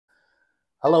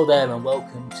Hello there and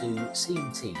welcome to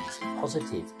C&T's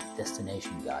Positive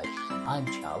Destination Guide. I'm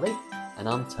Charlie. And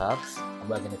I'm Tabz. And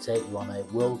we're going to take you on a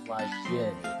worldwide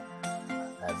journey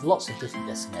of lots of different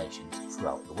destinations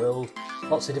throughout the world,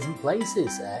 lots of different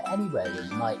places, anywhere that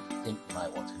you might think you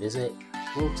might want to visit.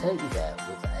 We'll take you there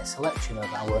with a selection of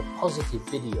our positive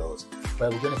videos where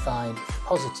we're going to find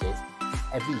positive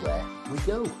everywhere we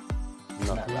go.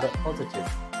 Nothing but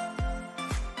positive.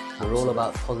 We're all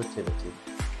about positivity.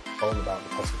 All about the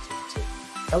positivity.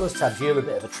 Tell us, Tabz, you're a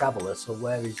bit of a traveller, so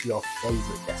where is your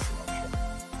favourite destination?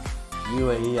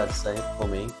 UAE, I'd say, for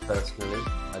me, personally.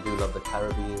 I do love the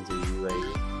Caribbean, the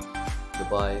UAE.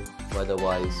 Dubai,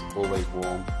 weather-wise, always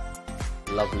warm.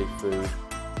 Lovely food,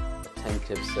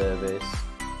 attentive service.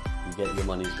 You get your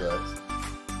money's worth.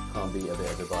 Can't beat a bit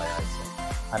of Dubai, I'd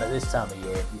say. And at this time of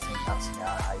year, do you think that's an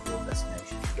ideal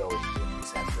destination to go in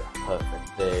December?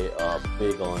 Perfect. They are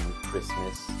big on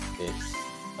Christmas. It's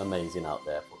amazing out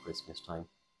there for Christmas time.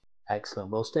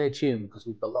 Excellent. Well, stay tuned because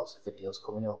we've got lots of videos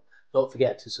coming up. Don't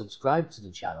forget to subscribe to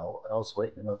the channel and also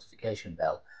hit the notification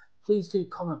bell. Please do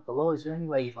comment below. Is there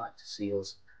anywhere you'd like to see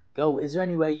us go? Is there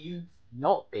anywhere you've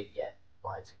not been yet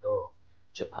like to go?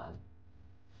 Japan.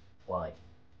 Why?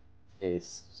 It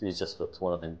just looks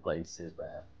one of them places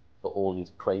where for all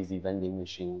these crazy vending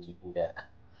machines you can get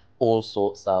all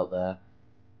sorts out there.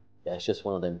 Yeah, it's just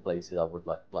one of them places I would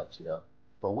like to go.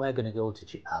 But we're going to go to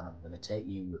Japan and we're going to take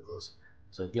you with us.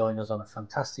 So join us on a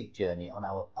fantastic journey on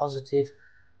our positive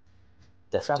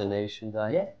destination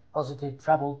guide. Yeah, positive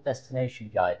travel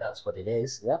destination guide. That's what it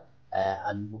is. Yeah.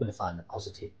 And we're going to find the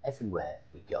positive everywhere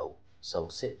we go. So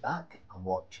sit back and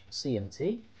watch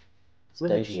C&T.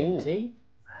 Stay tuned.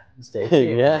 Stay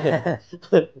tuned. Yeah.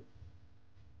 We're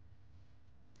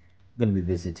going to be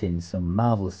visiting some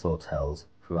marvellous hotels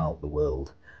throughout the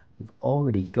world. We've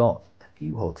already got a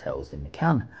few hotels in the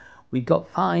can. We've got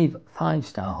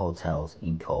five-star hotels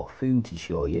in Corfu to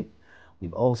show you.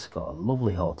 We've also got a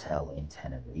lovely hotel in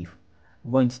Tenerife.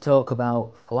 We're going to talk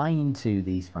about flying to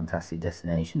these fantastic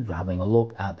destinations. We're having a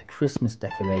look at the Christmas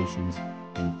decorations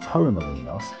in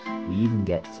Torremolinos. We even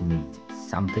get to meet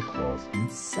Santa Claus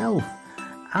himself.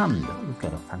 And we've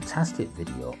got a fantastic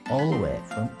video all the way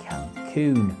from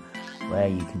Cancun, where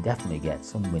you can definitely get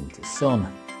some winter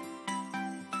sun.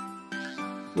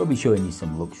 We'll be showing you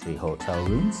some luxury hotel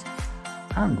rooms,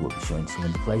 and we'll be showing some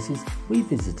of the places we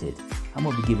visited, and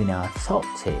we'll be giving our top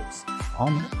tips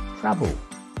on travel.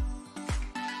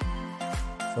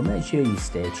 So make sure you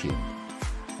stay tuned.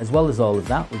 As well as all of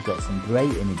that, we've got some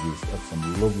great images of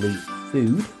some lovely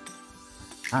food,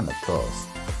 and of course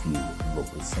a few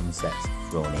lovely sunsets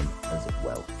thrown in as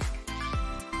well.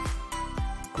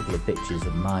 A couple of pictures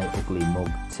of my ugly mug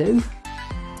too.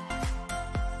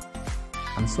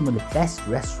 And some of the best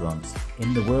restaurants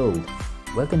in the world.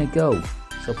 We're going to go,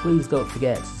 so please don't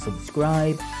forget to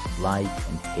subscribe, like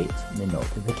and hit the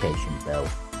notification bell.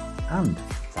 And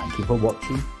thank you for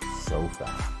watching so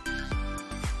far.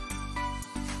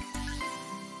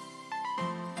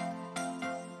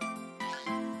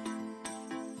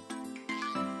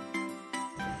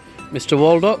 Mr.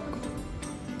 Walduck,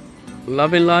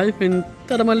 loving life in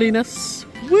Torremolinos.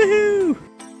 Woohoo!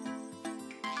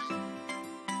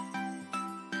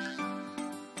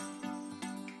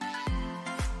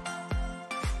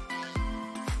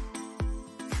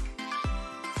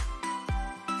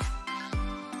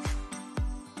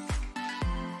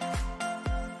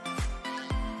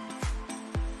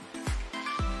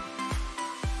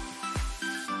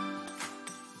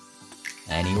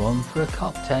 Anyone for a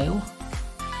cocktail?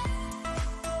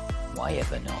 Why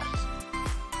ever not?